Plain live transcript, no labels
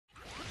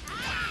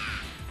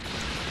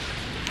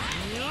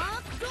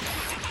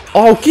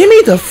Oh, give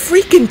me the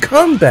freaking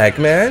comeback,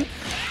 man.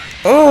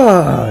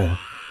 Oh,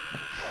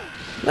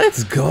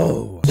 let's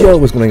go. Yo,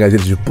 what's going on, guys?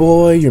 It's your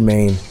boy, your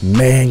main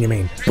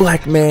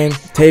black man,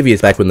 Tavius,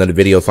 back with another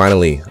video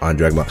finally on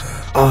Dragon Ball.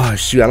 Oh,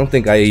 shoot, I don't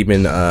think I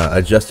even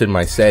adjusted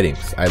my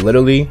settings. I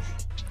literally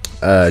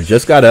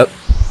just got up.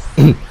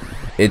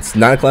 It's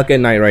 9 o'clock at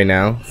night right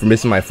now.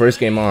 This is my first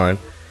game on,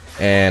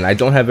 and I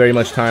don't have very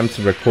much time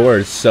to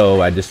record,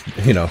 so I just,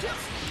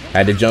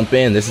 had to jump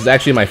in. This is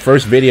actually my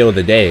first video of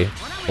the day,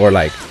 or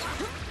like...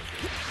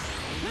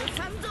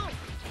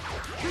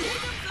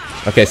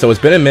 Okay, so it's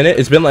been a minute.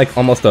 It's been like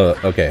almost a...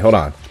 Okay, hold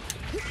on.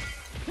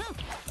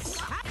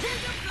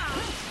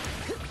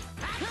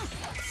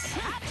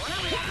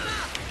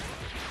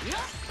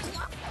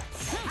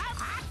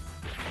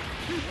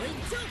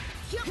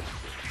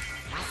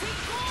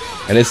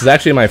 And this is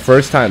actually my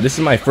first time. This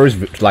is my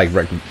first like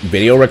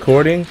video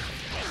recording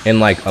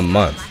in like a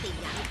month.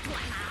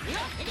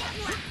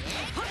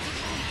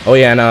 Oh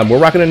yeah, and we're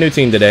rocking a new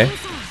team today.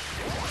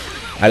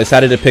 I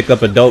decided to pick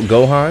up Adult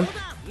Gohan.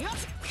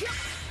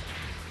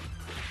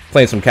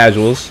 Playing some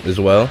casuals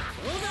as well.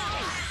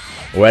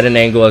 We're at an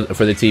angle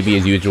for the TV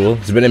as usual.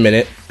 It's been a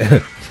minute.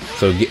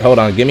 So hold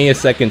on, give me a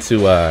second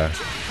to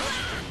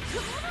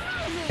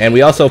and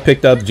we also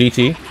picked up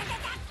GT.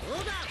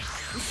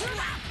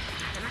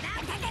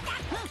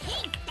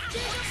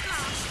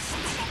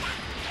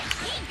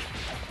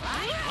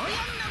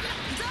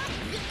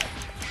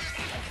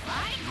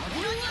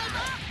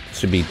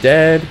 Should be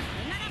dead.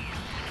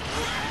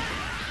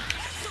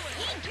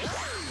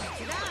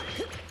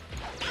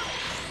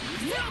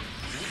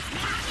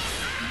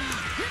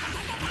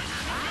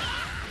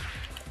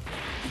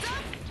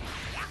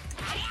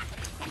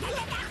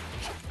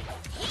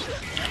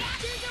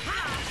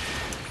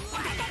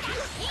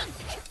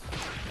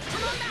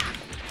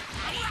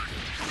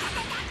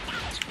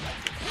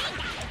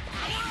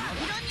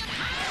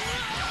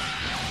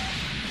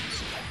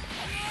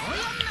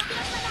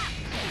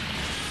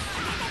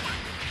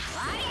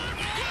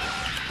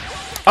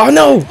 Oh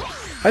no!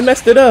 I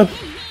messed it up!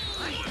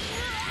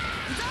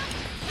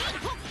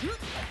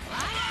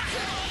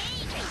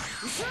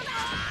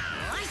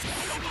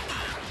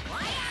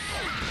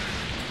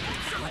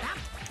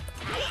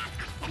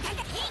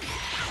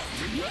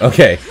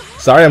 Okay,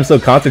 sorry I'm so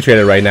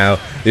concentrated right now.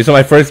 These are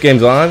my first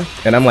games on,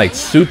 and I'm like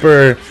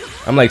super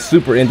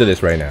into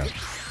this right now.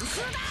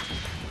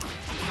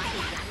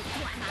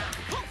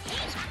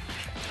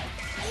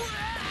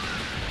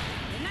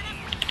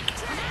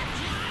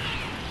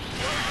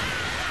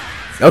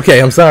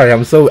 Okay, I'm sorry.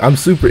 I'm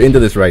super into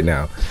this right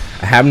now.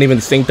 I haven't even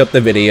synced up the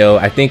video.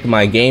 I think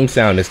my game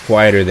sound is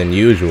quieter than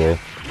usual,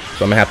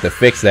 so I'm gonna have to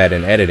fix that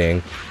in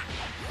editing.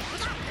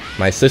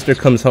 My sister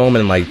comes home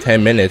in like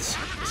 10 minutes,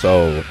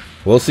 so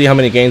we'll see how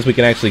many games we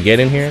can actually get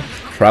in here.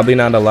 Probably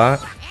not a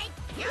lot.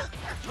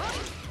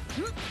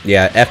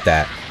 Yeah, F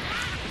that.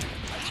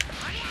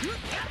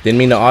 Didn't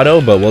mean to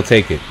auto, but we'll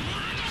take it.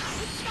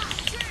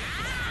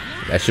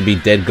 That should be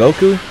dead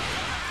Goku.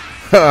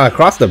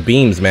 Across the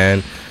beams,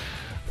 man.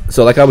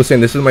 So like I was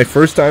saying, this is my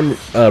first time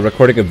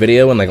recording a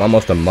video in like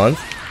almost a month.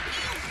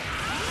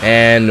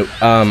 And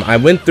I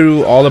went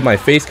through all of my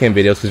face cam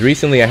videos because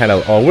recently I had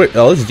a... Oh,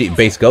 this is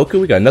base Goku?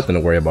 We got nothing to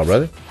worry about,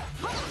 brother.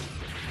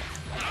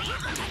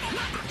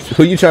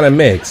 Who you trying to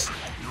mix?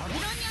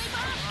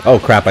 Oh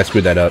crap, I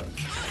screwed that up.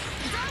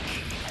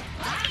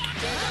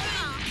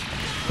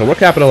 So we'll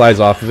capitalize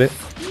off of it.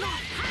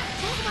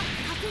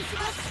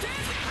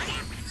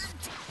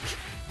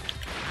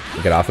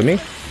 Get off of me.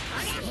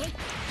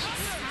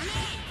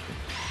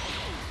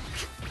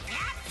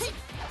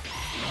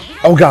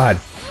 Oh god!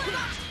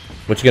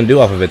 What you gonna do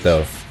off of it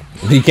though?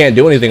 You can't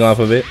do anything off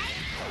of it.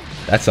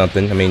 That's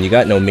something. I mean, you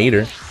got no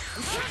meter.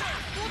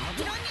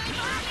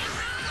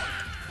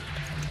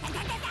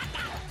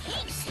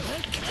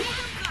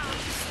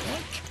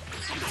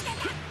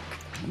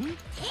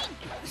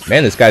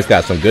 Man, this guy's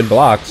got some good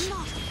blocks.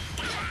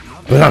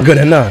 But not good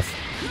enough.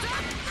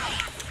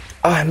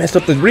 Oh, I messed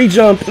up the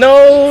re-jump.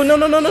 No, no,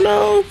 no, no, no,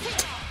 no.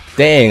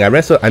 Dang, I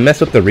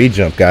messed up the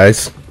re-jump,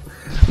 guys.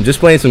 I'm just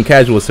playing some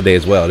casuals today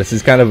as well. This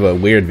is kind of a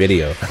weird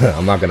video.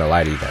 I'm not gonna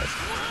lie to you guys.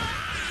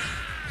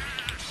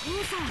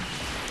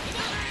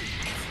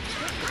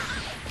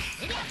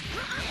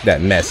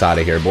 That mess out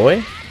of here,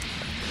 boy.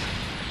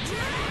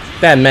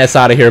 That mess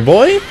out of here,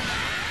 boy.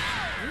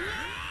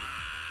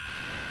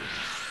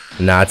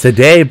 Not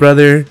today,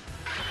 brother.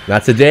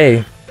 Not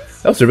today.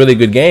 That was a really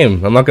good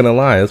game. I'm not gonna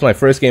lie. That's my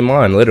first game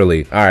on,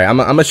 literally. All right, I'm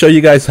gonna show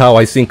you guys how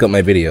I sync up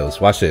my videos.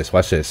 Watch this.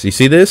 Watch this. You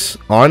see this?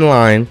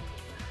 Online.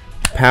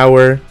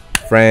 Power,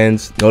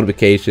 friends,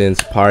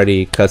 notifications,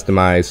 party,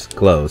 customize,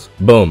 close.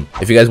 Boom.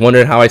 If you guys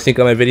wondered how I sync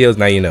on my videos,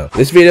 now you know.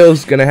 This video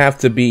is gonna have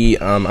to be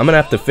I'm gonna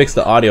have to fix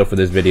the audio for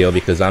this video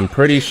because I'm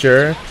pretty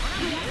sure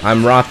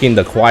I'm rocking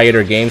the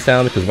quieter game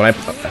sound because when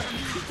I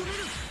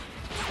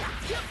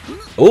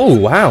oh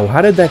wow,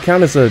 how did that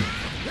count as a...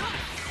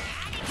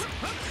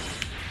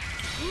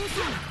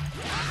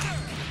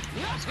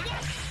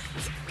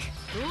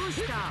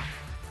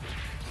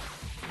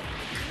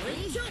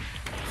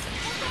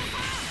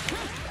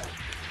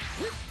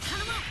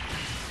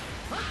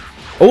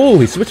 Oh,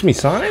 he switched me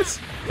sides?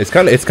 It's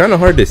kind of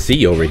hard to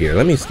see over here.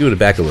 Let me scoot it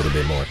back a little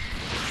bit more.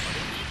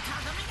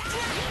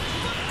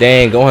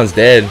 Dang, Gohan's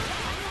dead.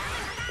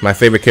 My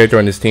favorite character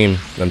on this team.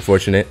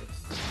 Unfortunate.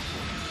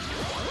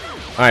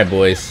 Alright,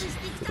 boys.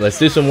 Let's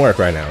do some work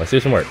right now. Let's do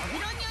some work.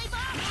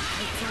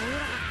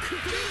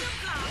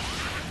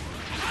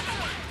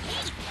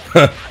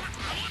 This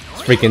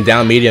freaking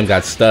down medium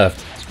got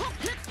stuffed.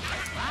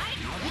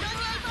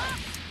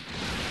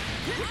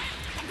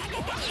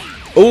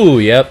 Ooh,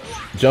 yep.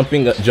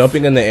 Jumping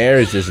in the air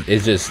is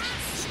just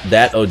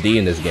that OD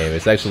in this game.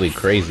 It's actually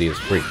crazy as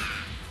freak.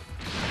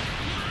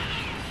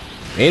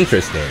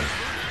 Interesting.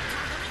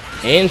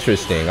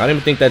 Interesting. I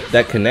didn't even think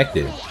that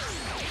connected.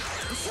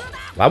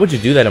 Why would you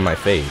do that in my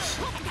face?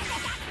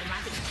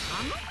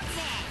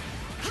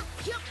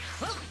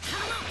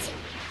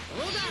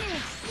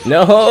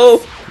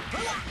 No!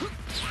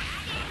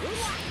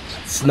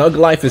 Snug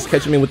Life is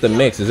catching me with the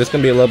mix. Is this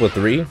gonna be a level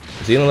 3?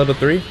 Is he in a level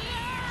 3?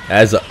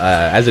 As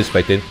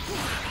expected.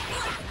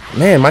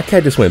 Man, my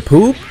cat just went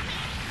poop.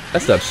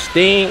 That stuff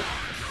stink.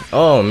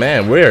 Oh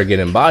man, we're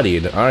getting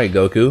bodied. All right,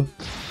 Goku.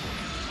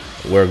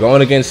 We're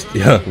going against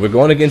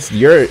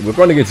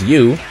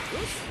you.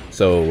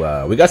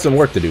 So we got some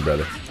work to do,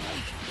 brother.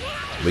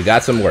 We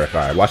got some work.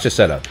 All right, watch the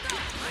setup.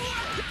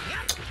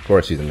 Of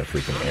course, he's in the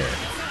freaking air.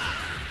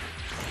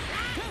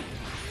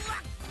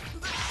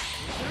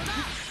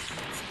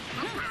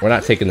 We're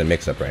not taking the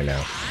mix up right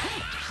now.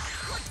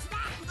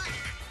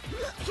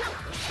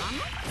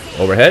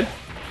 Overhead?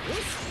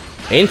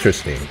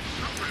 Interesting.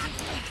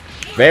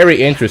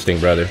 Very interesting,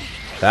 brother.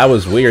 That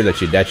was weird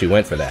that you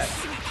went for that.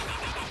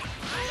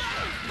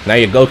 Now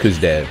your Goku's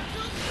dead.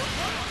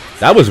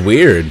 That was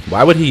weird.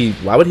 Why would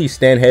he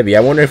stand heavy?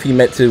 I wonder if he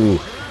meant to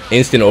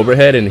instant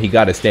overhead and he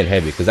got to stand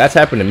heavy, because that's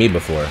happened to me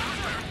before.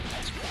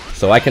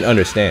 So I can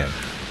understand.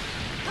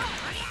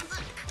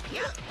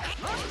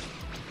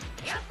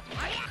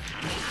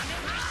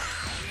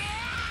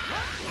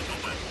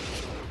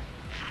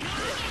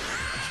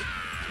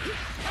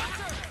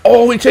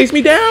 Oh, he chased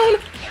me down!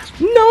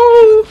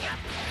 No!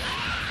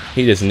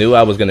 He just knew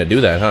I was gonna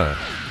do that, huh?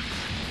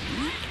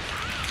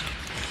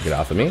 Get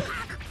off of me.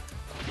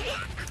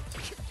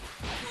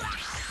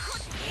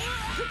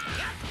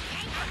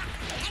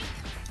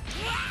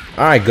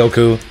 Alright,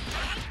 Goku.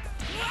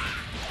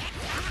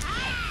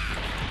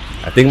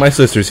 I think my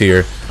sister's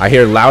here. I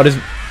hear loud as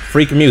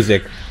freak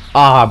music.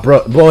 Ah,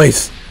 bro,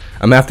 boys.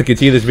 I'm gonna have to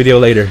continue this video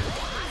later.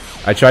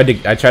 I tried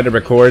to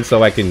record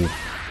so I can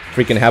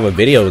freaking have a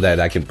video that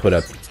I can put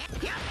up.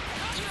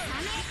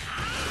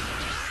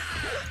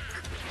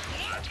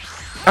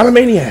 I'm a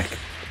maniac.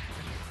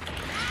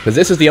 Because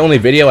this is the only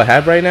video I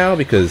have right now,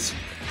 because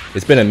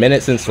it's been a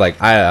minute since like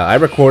I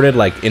recorded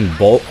like in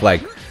bulk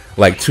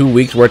like 2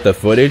 weeks worth of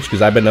footage,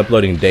 because I've been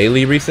uploading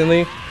daily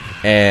recently,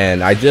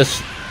 and I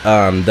just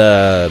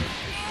the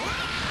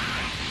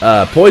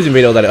poison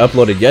video that I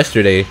uploaded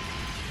yesterday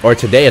or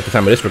today at the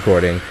time of this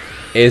recording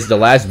is the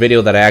last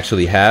video that I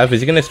actually have. Is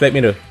he gonna expect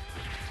me to?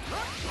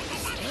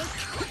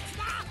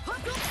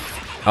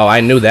 Oh,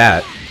 I knew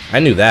that. I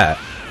knew that.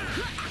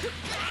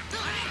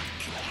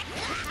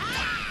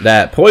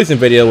 That poison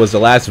video was the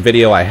last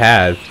video I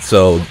had.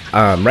 So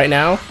right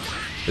now,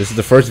 this is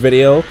the first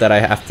video that I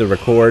have to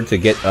record to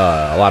get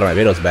a lot of my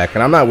videos back.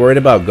 And I'm not worried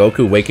about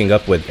Goku waking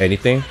up with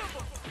anything.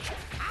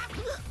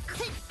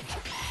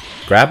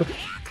 Grab?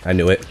 I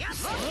knew it.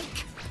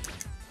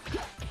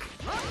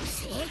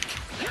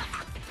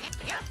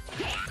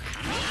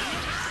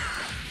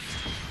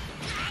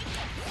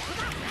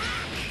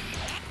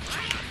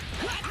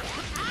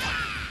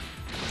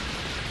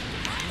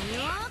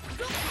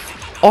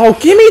 Oh,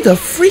 give me the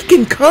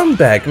freaking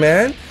comeback,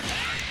 man.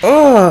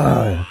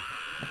 Oh,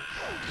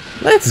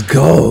 let's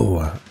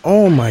go.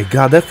 Oh my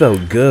god, that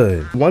felt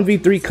good.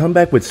 1v3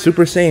 comeback with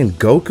Super Saiyan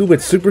Goku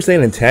with Super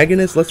Saiyan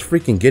antagonist. Let's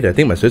freaking get it. I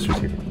think my sister's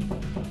here.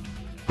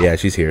 Yeah,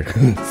 she's here.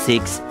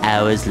 6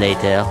 hours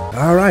later.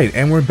 Alright,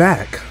 and we're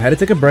back. I had to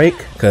take a break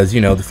because,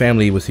 you know, the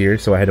family was here,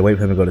 so I had to wait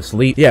for him to go to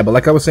sleep. Yeah, but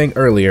like I was saying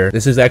earlier,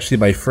 this is actually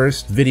my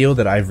first video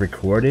that I've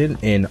recorded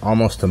in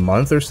almost a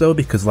month or so,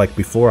 because like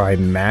before I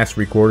mass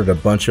recorded a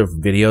bunch of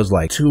videos,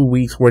 like 2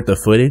 weeks worth of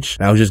footage.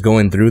 I was just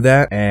going through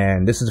that,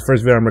 and this is the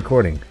first video I'm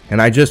recording. And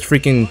I just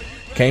freaking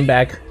came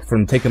back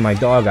from taking my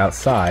dog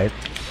outside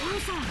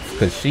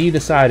because she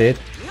decided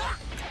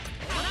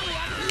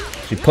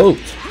she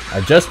pooped. I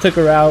just took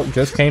her out,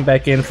 just came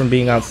back in from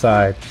being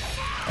outside,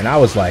 and I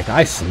was like,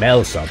 I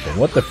smell something.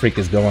 What the freak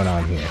is going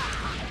on here?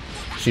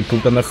 She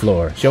pooped on the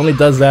floor. She only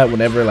does that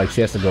whenever like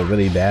she has to go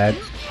really bad,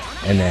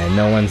 and then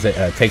no one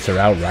takes her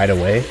out right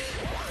away.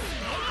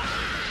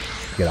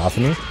 Get off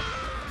of me.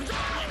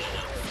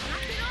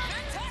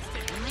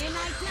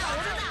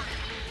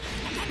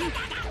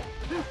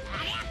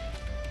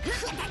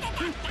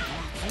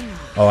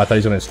 Oh, I thought he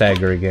was gonna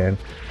stagger again.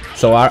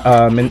 So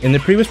in the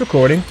previous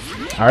recording,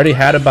 I already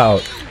had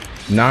about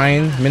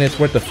 9 minutes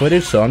worth of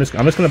footage, so I'm just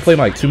gonna play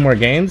like 2 more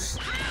games,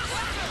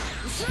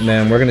 and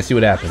then we're gonna see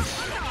what happens.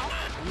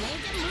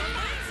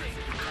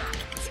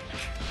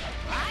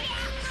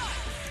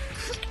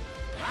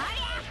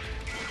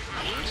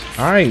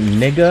 Alright,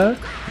 nigga.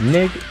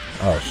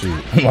 Oh,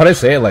 shoot. Why'd I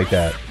say it like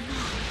that?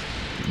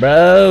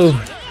 Bro.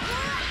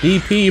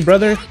 DP,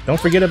 brother. Don't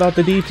forget about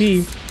the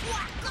DP.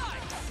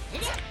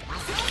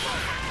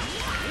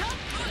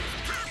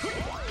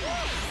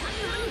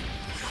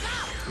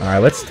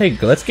 Alright, let's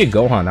get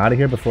Gohan out of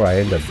here before I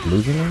end up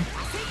losing him.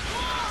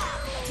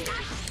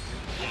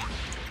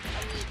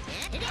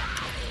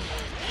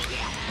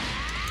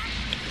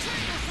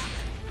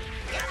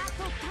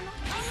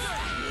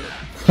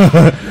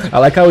 I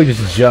like how he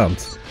just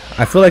jumped.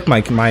 I feel like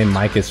my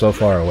mic is so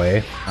far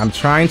away. I'm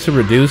trying to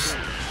reduce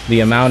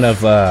the amount of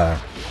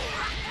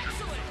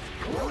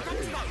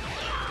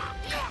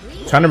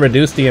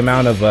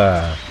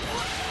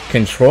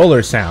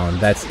controller sound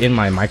that's in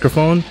my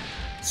microphone.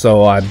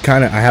 So I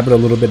have it a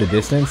little bit of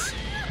distance.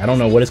 I don't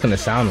know what it's gonna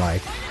sound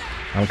like.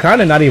 I'm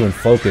kind of not even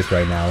focused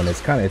right now, and it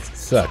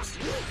sucks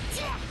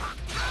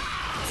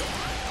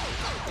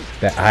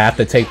that I have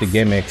to take the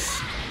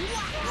gimmicks.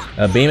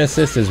 Beam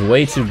assist is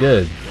way too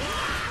good.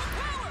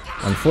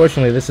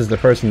 Unfortunately, this is the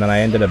person that I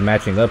ended up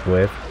matching up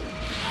with.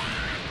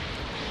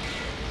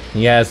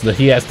 He has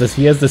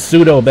the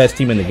pseudo best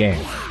team in the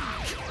game.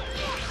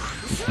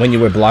 When you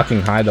were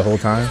blocking high the whole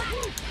time,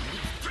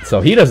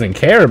 so he doesn't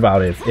care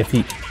about it. If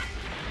he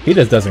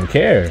just doesn't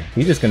care.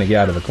 He's just gonna get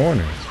out of the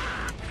corner.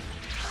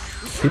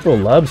 People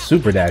love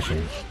super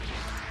dashing.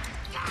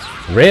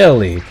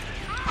 Really,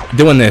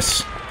 doing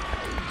this,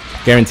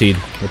 guaranteed,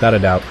 without a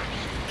doubt.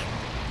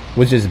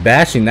 Was just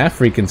bashing that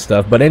freaking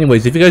stuff. But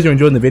anyways, if you guys are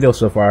enjoying the video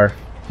so far,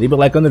 leave a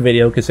like on the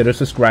video, consider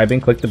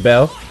subscribing, click the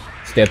bell,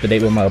 stay up to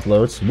date with my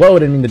uploads. Whoa,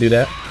 didn't mean to do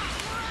that.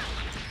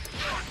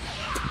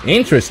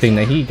 Interesting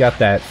that he got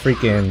that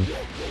freaking...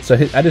 So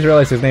I just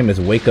realized his name is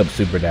Wake Up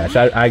Super Dash.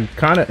 I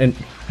kind of... And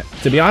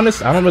to be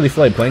honest, I don't really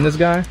feel like playing this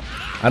guy.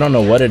 I don't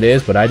know what it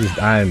is, but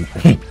I'm...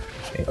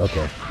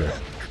 Okay, good.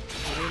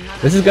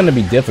 This is going to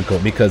be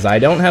difficult because I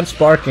don't have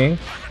sparking,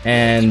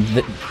 and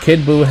Kid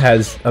Buu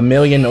has a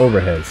million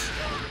overheads.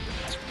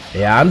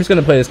 Yeah, I'm just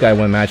gonna play this guy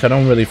one match. I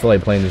don't really feel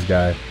like playing this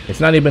guy.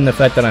 It's not even the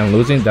fact that I'm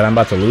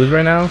about to lose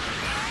right now.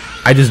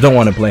 I just don't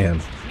want to play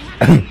him.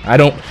 I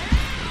don't...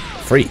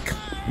 Freak.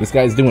 This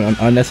guy's doing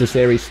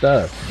unnecessary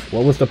stuff.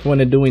 What was the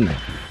point of doing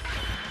that?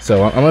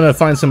 So I'm gonna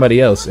find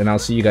somebody else, and I'll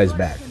see you guys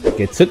back.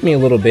 It took me a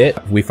little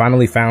bit. We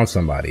finally found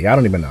somebody. I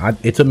don't even know.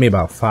 It took me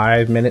about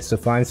 5 minutes to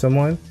find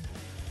someone,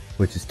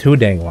 which is too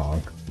dang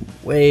long.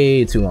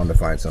 Way too long to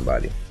find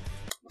somebody.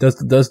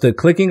 Does the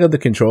clicking of the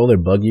controller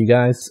bug you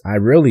guys? I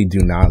really do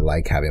not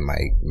like having my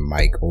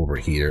mic over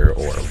here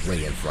or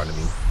way in front of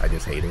me. I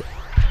just hate it.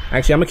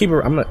 Actually, I'm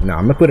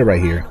gonna put it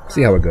right here.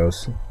 See how it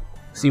goes.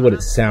 See what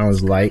it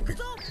sounds like.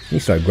 Let me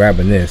start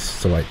grabbing this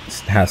so I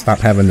stop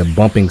having the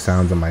bumping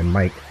sounds on my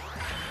mic.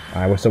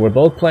 Alright, so we're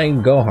both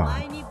playing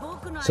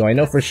Gohan. So I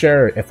know for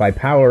sure if I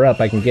power up,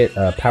 I can get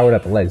powered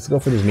up legs. Let's go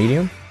for this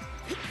medium.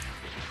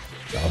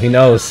 Oh, he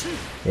knows.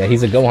 Yeah,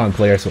 he's a Gohan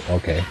player. So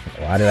okay.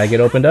 Why did I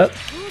get opened up?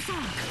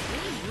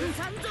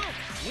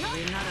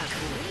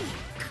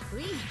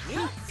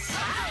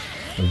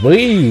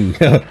 Wee!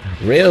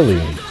 Really?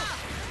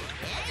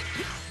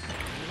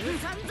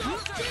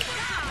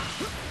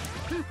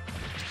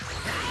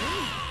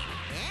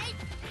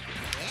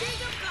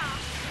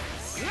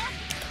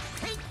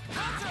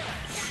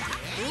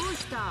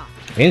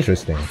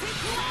 Interesting.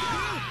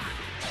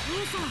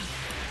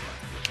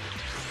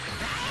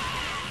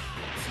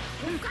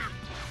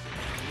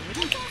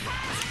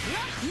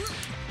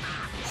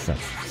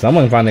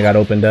 Someone finally got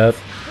opened up.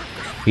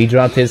 He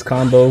dropped his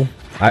combo.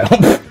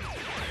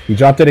 He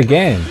dropped it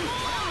again.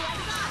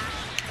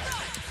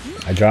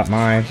 I dropped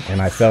mine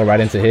and I fell right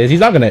into his.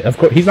 He's not gonna, of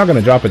course, he's not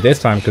gonna drop it this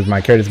time because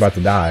my character's about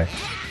to die.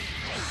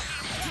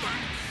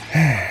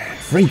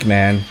 Freak,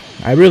 man.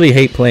 I really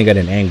hate playing at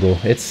an angle.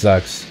 It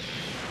sucks.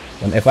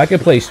 If I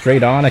could play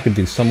straight on, I could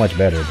do so much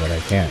better, but I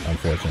can't,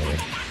 unfortunately.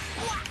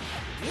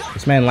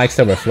 This man likes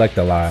to reflect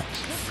a lot.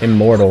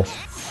 Immortal.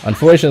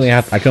 Unfortunately,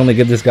 I can only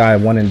give this guy a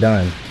one and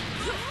done.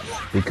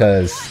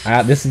 Because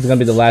this is going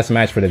to be the last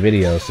match for the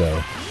video,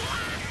 so...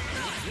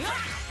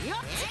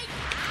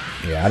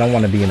 Yeah, I don't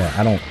want to be in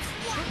a...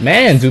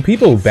 Man, do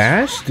people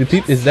bash?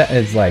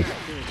 It's like...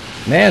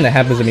 Man, that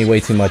happens to me way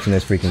too much in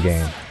this freaking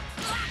game.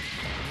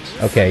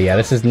 Okay, yeah,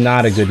 this is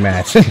not a good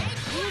match.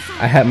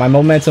 My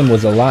momentum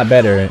was a lot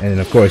better, and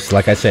of course,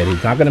 like I said,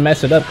 he's not gonna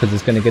mess it up because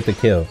it's gonna get the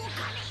kill.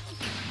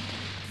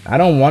 I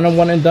don't want to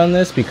one and done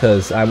this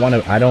because I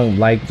don't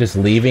like just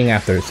leaving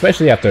after,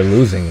 especially after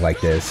losing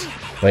like this.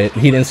 But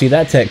he didn't see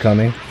that tech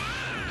coming.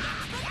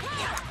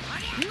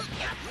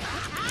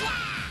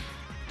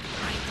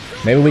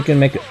 Maybe we can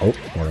make it. Oh,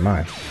 never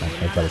mind.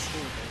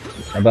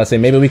 I'm about to say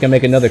maybe we can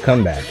make another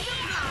comeback.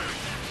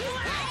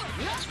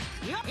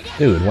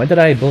 Dude, when did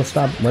I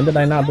stop? When did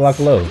I not block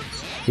low?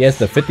 He has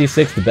the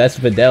 56th best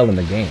Videl in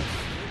the game.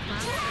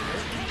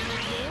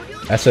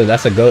 That's a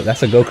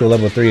Goku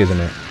level 3, isn't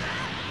it?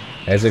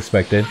 As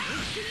expected.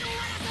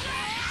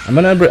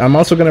 I'm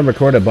also gonna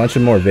record a bunch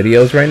of more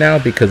videos right now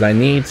because I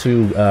need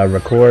to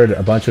record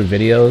a bunch of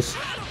videos.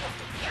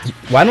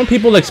 Why don't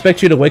people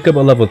expect you to wake up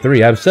at level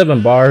 3? I have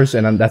 7 bars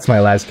and that's my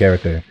last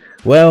character.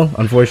 Well,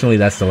 unfortunately,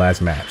 that's the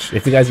last match.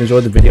 If you guys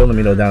enjoyed the video, let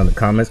me know down in the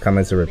comments.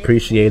 Comments are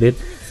appreciated.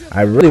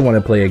 I really want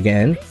to play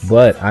again,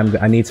 but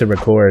I need to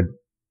record.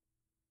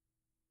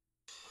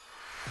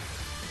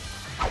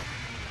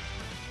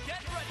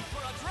 Get ready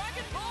for a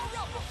Dragon Ball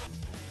Rumble.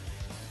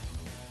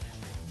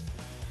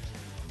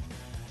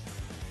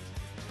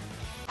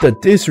 The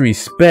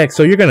disrespect.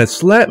 So you're gonna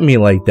slap me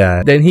like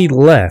that? Then he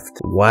left.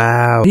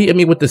 Wow. He hit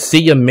me with the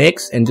see ya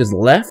mix and just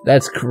left?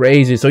 That's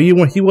crazy. So he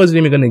wasn't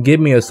even gonna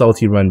give me a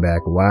salty run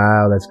back.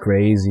 Wow, that's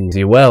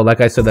crazy. Well, like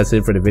I said, that's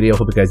it for the video.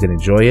 Hope you guys did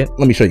enjoy it.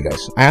 Let me show you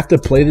guys. I have to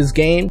play this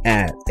game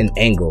at an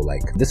angle.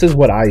 Like, this is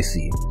what I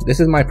see. This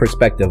is my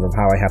perspective of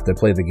how I have to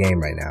play the game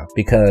right now.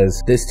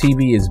 Because this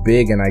TV is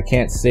big and I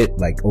can't sit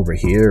like over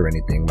here or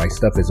anything. My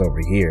stuff is over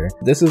here.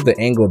 This is the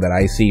angle that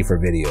I see for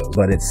videos.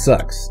 But it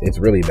sucks. It's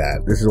really bad.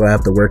 This is what I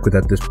have to work with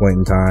at this point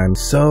in time,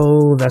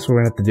 so that's what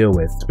we're gonna have to deal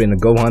with. It's been a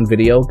Gohan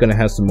video, gonna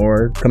have some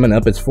more coming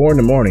up. It's 4 in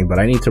the morning, but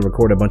I need to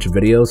record a bunch of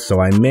videos, so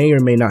I may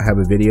or may not have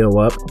a video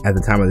up at the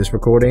time of this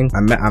recording.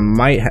 I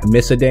might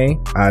miss a day.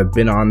 I've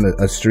been on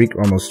a streak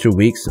almost 2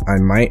 weeks.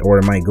 I might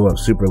go up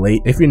super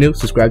late. If you're new,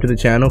 subscribe to the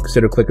channel,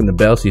 consider clicking the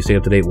bell so you stay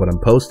up to date with what I'm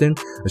posting.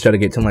 Let's try to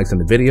get 10 likes on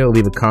the video.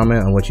 Leave a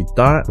comment on what you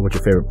thought, what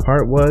your favorite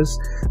part was.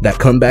 That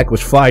comeback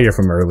was fire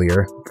from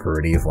earlier,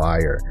 pretty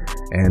fire.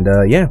 And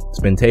yeah,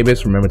 it's been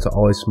Tavius. Remember to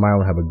always smile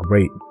and have a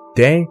great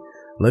day.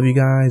 Love you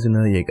guys,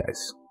 and yeah,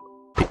 guys.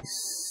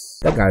 Peace.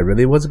 That guy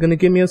really wasn't gonna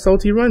give me a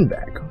salty run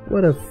back.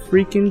 What a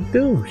freaking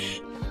douche.